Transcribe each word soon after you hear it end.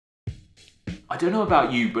I don't know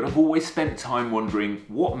about you, but I've always spent time wondering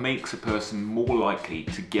what makes a person more likely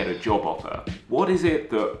to get a job offer. What is it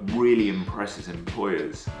that really impresses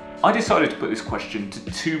employers? I decided to put this question to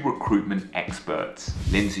two recruitment experts.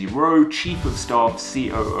 Lindsey Rowe, Chief of Staff,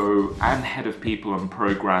 COO, and Head of People and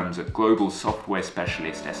Programs at global software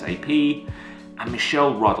specialist SAP, and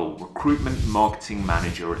Michelle Ruddle, Recruitment Marketing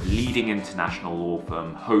Manager at leading international law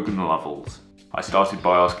firm Hogan Lovells. I started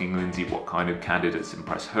by asking Lindsey what kind of candidates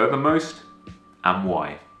impress her the most, and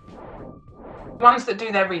why. Ones that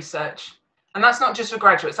do their research. And that's not just for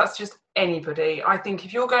graduates, that's just anybody. I think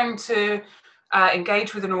if you're going to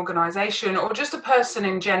engage with an organisation or just a person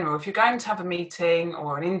in general, if you're going to have a meeting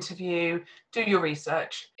or an interview, do your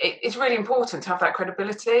research. It's really important to have that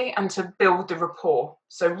credibility and to build the rapport.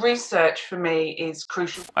 So research for me is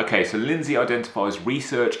crucial. Okay, so Lindsey identifies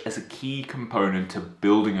research as a key component to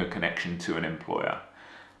building a connection to an employer.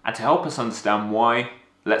 And to help us understand why,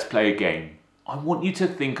 let's play a game. I want you to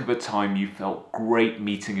think of a time you felt great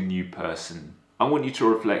meeting a new person. I want you to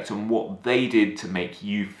reflect on what they did to make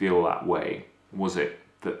you feel that way. Was it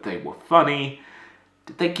that they were funny?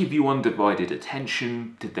 Did they give you undivided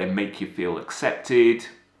attention? Did they make you feel accepted?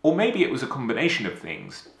 Or maybe it was a combination of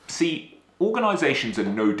things. See, organisations are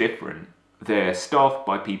no different. They're staffed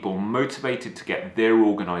by people motivated to get their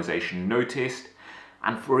organisation noticed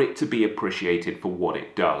and for it to be appreciated for what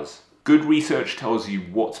it does. Good research tells you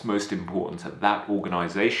what's most important at that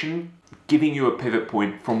organisation, giving you a pivot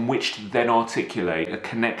point from which to then articulate a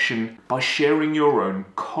connection by sharing your own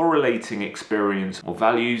correlating experience or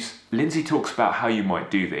values. Lindsey talks about how you might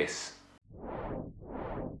do this.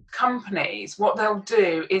 Companies, what they'll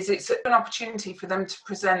do is it's an opportunity for them to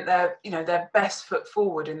present their best foot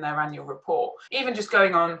forward in their annual report. Even just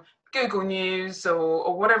going on Google News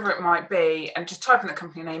or whatever it might be and just typing the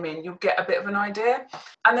company name in, you'll get a bit of an idea.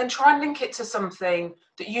 And then try and link it to something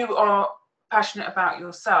that you are passionate about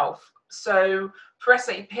yourself. So for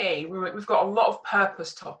SAP, we've got a lot of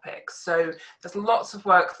purpose topics. So there's lots of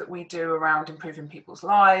work that we do around improving people's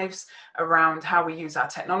lives, around how we use our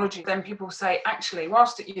technology. Then people say, actually,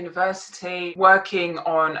 whilst at university, working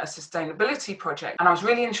on a sustainability project, and I was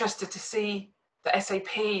really interested to see that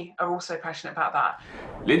SAP are also passionate about that.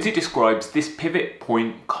 Lindsey describes this pivot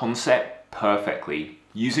point concept perfectly,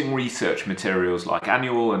 using research materials like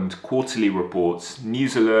annual and quarterly reports,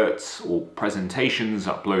 news alerts, or presentations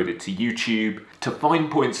uploaded to YouTube to find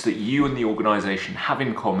points that you and the organisation have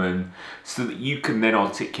in common so that you can then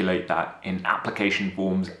articulate that in application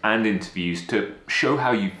forms and interviews to show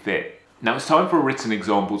how you fit. Now it's time for a written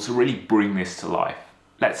example to really bring this to life.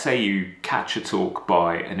 Let's say you catch a talk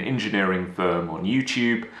by an engineering firm on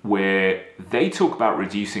YouTube where they talk about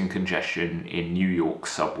reducing congestion in New York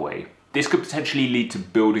subway. This could potentially lead to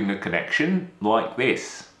building a connection like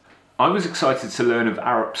this. I was excited to learn of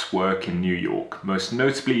Arup's work in New York, most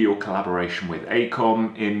notably your collaboration with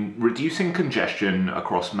AECOM in reducing congestion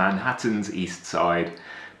across Manhattan's East Side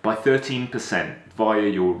by 13% via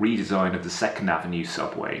your redesign of the 2nd Avenue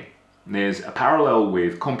subway. There's a parallel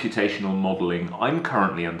with computational modelling I'm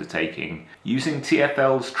currently undertaking, using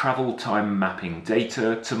TfL's travel time mapping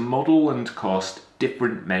data to model and cost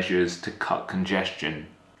different measures to cut congestion.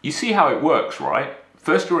 You see how it works, right?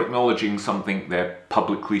 First you're acknowledging something they're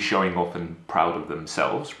publicly showing off and proud of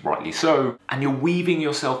themselves, rightly so, and you're weaving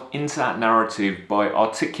yourself into that narrative by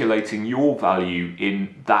articulating your value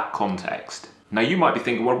in that context. Now you might be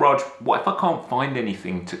thinking, well Raj, what if I can't find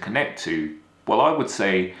anything to connect to? Well, I would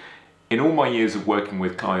say, in all my years of working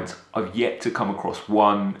with clients, I've yet to come across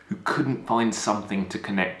one who couldn't find something to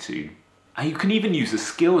connect to. And you can even use a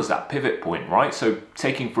skill as that pivot point, right? So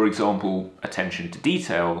taking, for example, attention to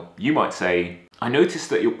detail, you might say, I noticed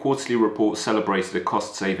that your quarterly report celebrated a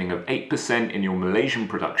cost saving of 8% in your Malaysian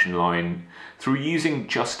production line through using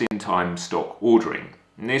just-in-time stock ordering.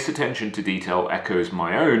 And this attention to detail echoes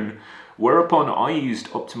my own, whereupon I used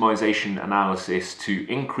optimization analysis to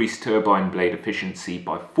increase turbine blade efficiency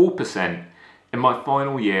by 4% in my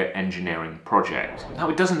final year engineering project. Now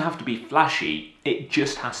it doesn't have to be flashy, it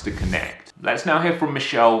just has to connect. Let's now hear from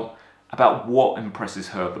Michelle about what impresses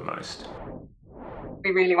her the most.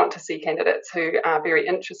 We really want to see candidates who are very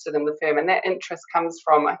interested in the firm, and that interest comes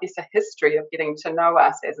from, I guess, a history of getting to know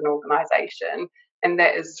us as an organisation, and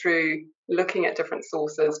that is through looking at different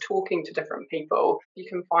sources, talking to different people. You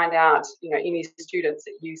can find out, any students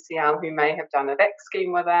at UCL who may have done a VAC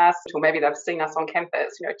scheme with us, or maybe they've seen us on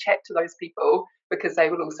campus, chat to those people, because they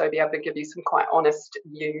will also be able to give you some quite honest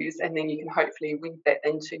views, and then you can hopefully weave that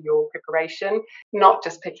into your preparation, not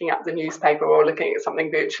just picking up the newspaper or looking at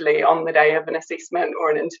something virtually on the day of an assessment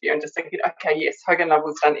or an interview and just thinking, okay, yes, Hogan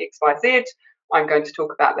Lovells done X, Y, Z, I'm going to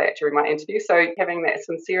talk about that during my interview. So having that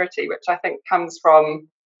sincerity, which I think comes from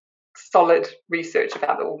solid research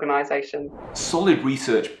about the organisation. Solid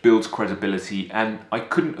research builds credibility, and I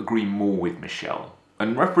couldn't agree more with Michelle.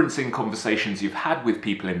 And referencing conversations you've had with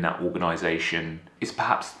people in that organisation is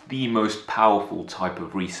perhaps the most powerful type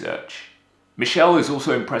of research. Michelle is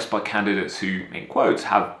also impressed by candidates who, in quotes,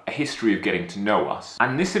 have a history of getting to know us.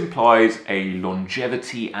 And this implies a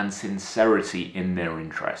longevity and sincerity in their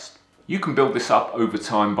interest. You can build this up over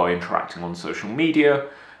time by interacting on social media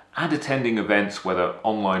and attending events, whether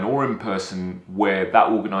online or in person, where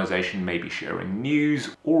that organisation may be sharing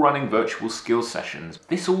news or running virtual skills sessions.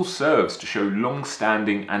 This all serves to show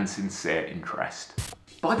long-standing and sincere interest.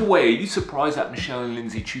 By the way, are you surprised that Michelle and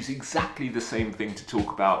Lindsey choose exactly the same thing to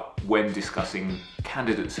talk about when discussing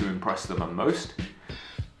candidates who impress them the most?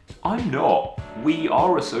 I'm not. We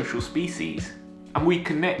are a social species, and we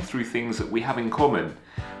connect through things that we have in common.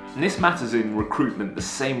 And this matters in recruitment the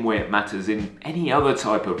same way it matters in any other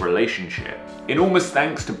type of relationship. Enormous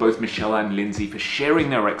thanks to both Michelle and Lindsey for sharing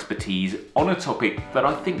their expertise on a topic that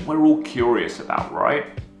I think we're all curious about, right?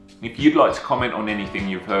 If you'd like to comment on anything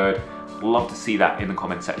you've heard, I'd love to see that in the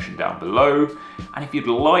comment section down below. And if you'd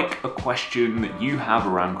like a question that you have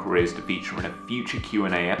around careers to feature in a future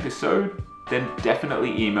Q&A episode, then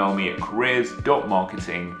definitely email me at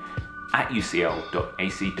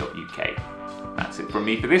careers.marketing@ucl.ac.uk. That's it from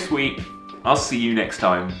me for this week. I'll see you next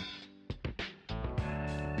time.